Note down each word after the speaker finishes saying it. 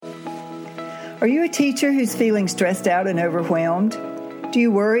Are you a teacher who's feeling stressed out and overwhelmed? Do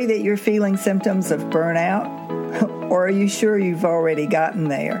you worry that you're feeling symptoms of burnout? Or are you sure you've already gotten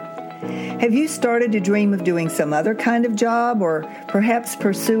there? Have you started to dream of doing some other kind of job or perhaps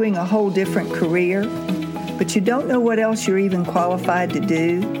pursuing a whole different career? But you don't know what else you're even qualified to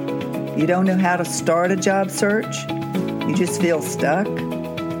do? You don't know how to start a job search? You just feel stuck?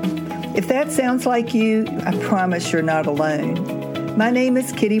 If that sounds like you, I promise you're not alone. My name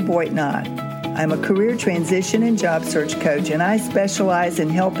is Kitty Boitnott. I'm a career transition and job search coach, and I specialize in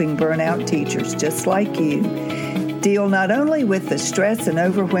helping burnout teachers just like you deal not only with the stress and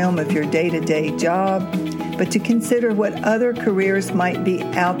overwhelm of your day-to-day job, but to consider what other careers might be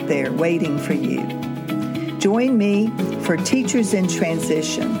out there waiting for you. Join me for Teachers in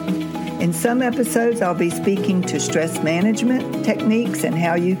Transition. In some episodes, I'll be speaking to stress management techniques and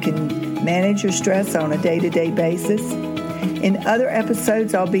how you can manage your stress on a day-to-day basis. In other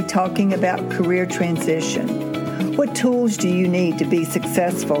episodes, I'll be talking about career transition. What tools do you need to be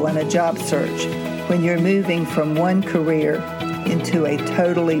successful in a job search when you're moving from one career into a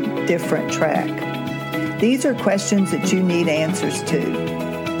totally different track? These are questions that you need answers to,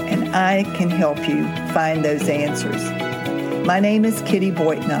 and I can help you find those answers. My name is Kitty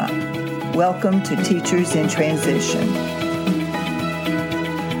Boitnott. Welcome to Teachers in Transition.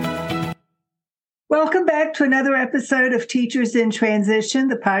 Welcome back to another episode of Teachers in Transition,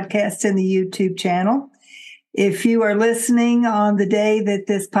 the podcast and the YouTube channel. If you are listening on the day that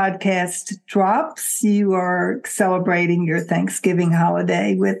this podcast drops, you are celebrating your Thanksgiving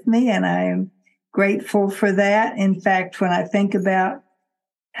holiday with me, and I am grateful for that. In fact, when I think about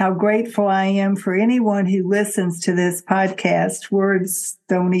how grateful I am for anyone who listens to this podcast, words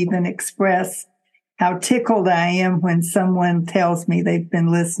don't even express how tickled I am when someone tells me they've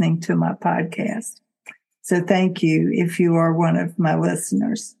been listening to my podcast. So thank you if you are one of my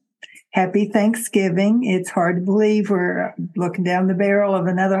listeners. Happy Thanksgiving. It's hard to believe we're looking down the barrel of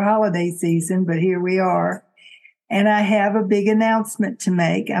another holiday season, but here we are. And I have a big announcement to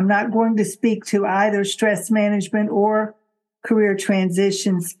make. I'm not going to speak to either stress management or career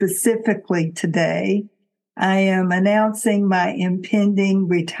transition specifically today. I am announcing my impending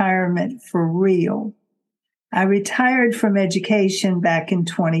retirement for real. I retired from education back in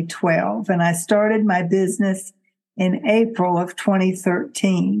 2012, and I started my business in April of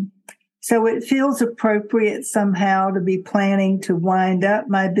 2013. So it feels appropriate somehow to be planning to wind up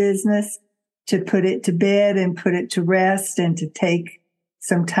my business, to put it to bed and put it to rest, and to take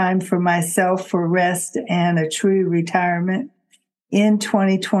some time for myself for rest and a true retirement in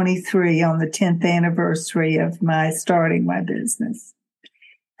 2023 on the 10th anniversary of my starting my business.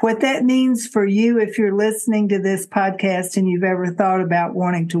 What that means for you, if you're listening to this podcast and you've ever thought about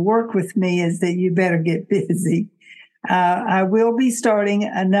wanting to work with me, is that you better get busy. I will be starting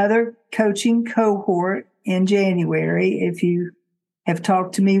another coaching cohort in January. If you have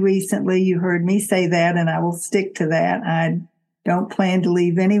talked to me recently, you heard me say that, and I will stick to that. I don't plan to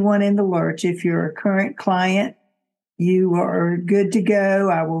leave anyone in the lurch. If you're a current client, you are good to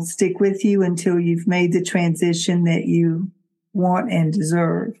go. I will stick with you until you've made the transition that you want and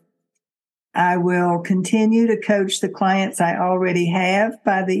deserve. I will continue to coach the clients I already have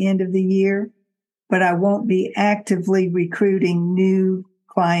by the end of the year, but I won't be actively recruiting new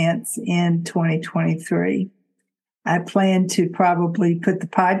clients in 2023. I plan to probably put the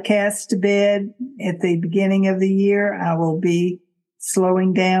podcast to bed at the beginning of the year. I will be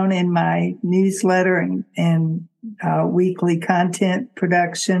slowing down in my newsletter and weekly content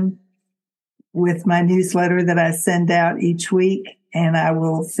production with my newsletter that I send out each week, and I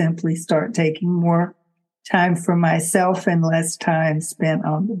will simply start taking more time for myself and less time spent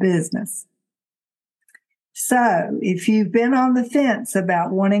on the business. So if you've been on the fence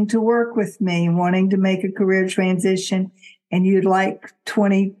about wanting to work with me, wanting to make a career transition, and you'd like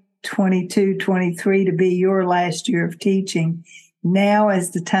 2022-23 to be your last year of teaching, now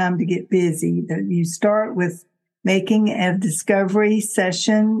is the time to get busy. You start with making a discovery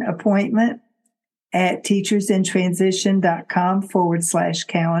session appointment at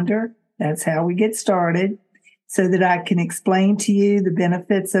teachersintransition.com/calendar. That's how we get started, so that I can explain to you the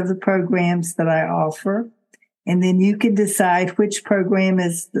benefits of the programs that I offer. And then you can decide which program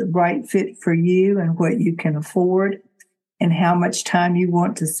is the right fit for you and what you can afford and how much time you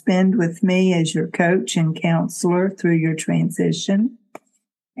want to spend with me as your coach and counselor through your transition.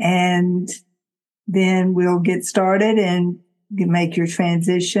 And then we'll get started and make your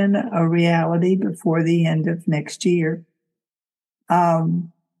transition a reality before the end of next year.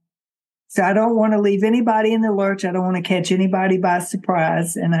 So I don't want to leave anybody in the lurch. I don't want to catch anybody by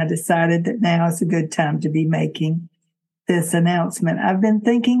surprise. And I decided that now is a good time to be making this announcement. I've been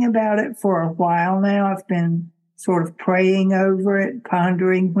thinking about it for a while now. I've been sort of praying over it,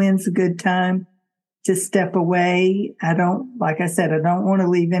 pondering when's a good time to step away. Like I said, I don't want to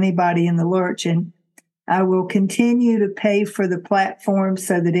leave anybody in the lurch, and I will continue to pay for the platform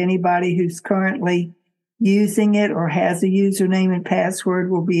so that anybody who's currently using it or has a username and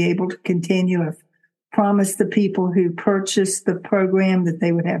password will be able to continue. I've promised the people who purchased the program that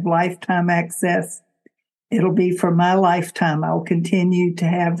they would have lifetime access. It'll be for my lifetime. I will continue to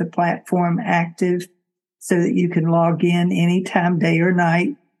have the platform active so that you can log in anytime, day or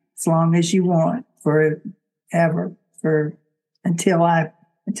night, as long as you want, forever, until I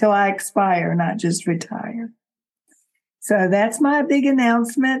expire, not just retire. So that's my big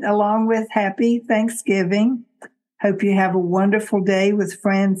announcement, along with happy Thanksgiving. Hope you have a wonderful day with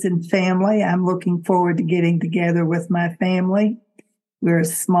friends and family. I'm looking forward to getting together with my family. We're a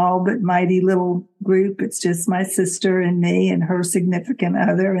small but mighty little group. It's just my sister and me and her significant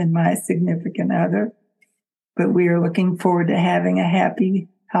other and my significant other. But we are looking forward to having a happy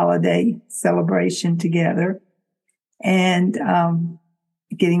holiday celebration together and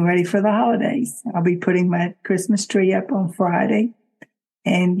getting ready for the holidays. I'll be putting my Christmas tree up on Friday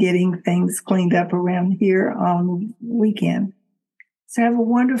and getting things cleaned up around here on the weekend. So have a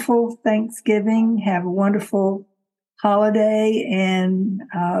wonderful Thanksgiving. Have a wonderful holiday. And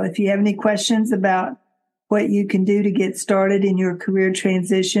if you have any questions about what you can do to get started in your career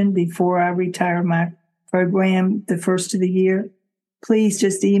transition before I retire my program the first of the year, please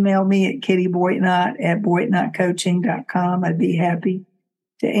just email me at kittyboitnott@boitnottcoaching.com. I'd be happy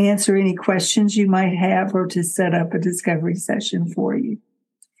to answer any questions you might have or to set up a discovery session for you.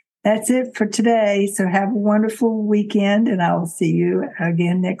 That's it for today. So have a wonderful weekend, and I will see you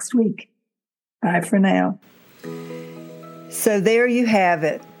again next week. Bye for now. So there you have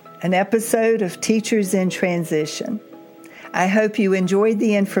it, an episode of Teachers in Transition. I hope you enjoyed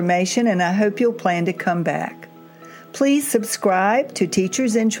the information, and I hope you'll plan to come back. Please subscribe to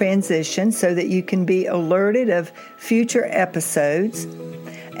Teachers in Transition so that you can be alerted of future episodes.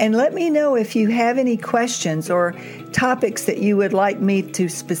 And let me know if you have any questions or topics that you would like me to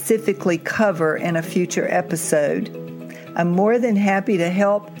specifically cover in a future episode. I'm more than happy to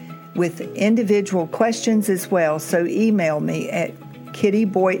help with individual questions as well, so email me at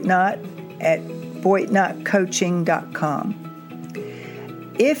kittyboitnott@boitnottcoaching.com.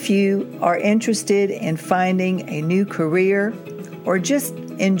 If you are interested in finding a new career or just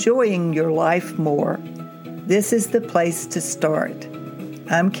enjoying your life more, this is the place to start.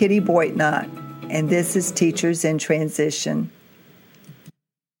 I'm Kitty Boitnott, and this is Teachers in Transition.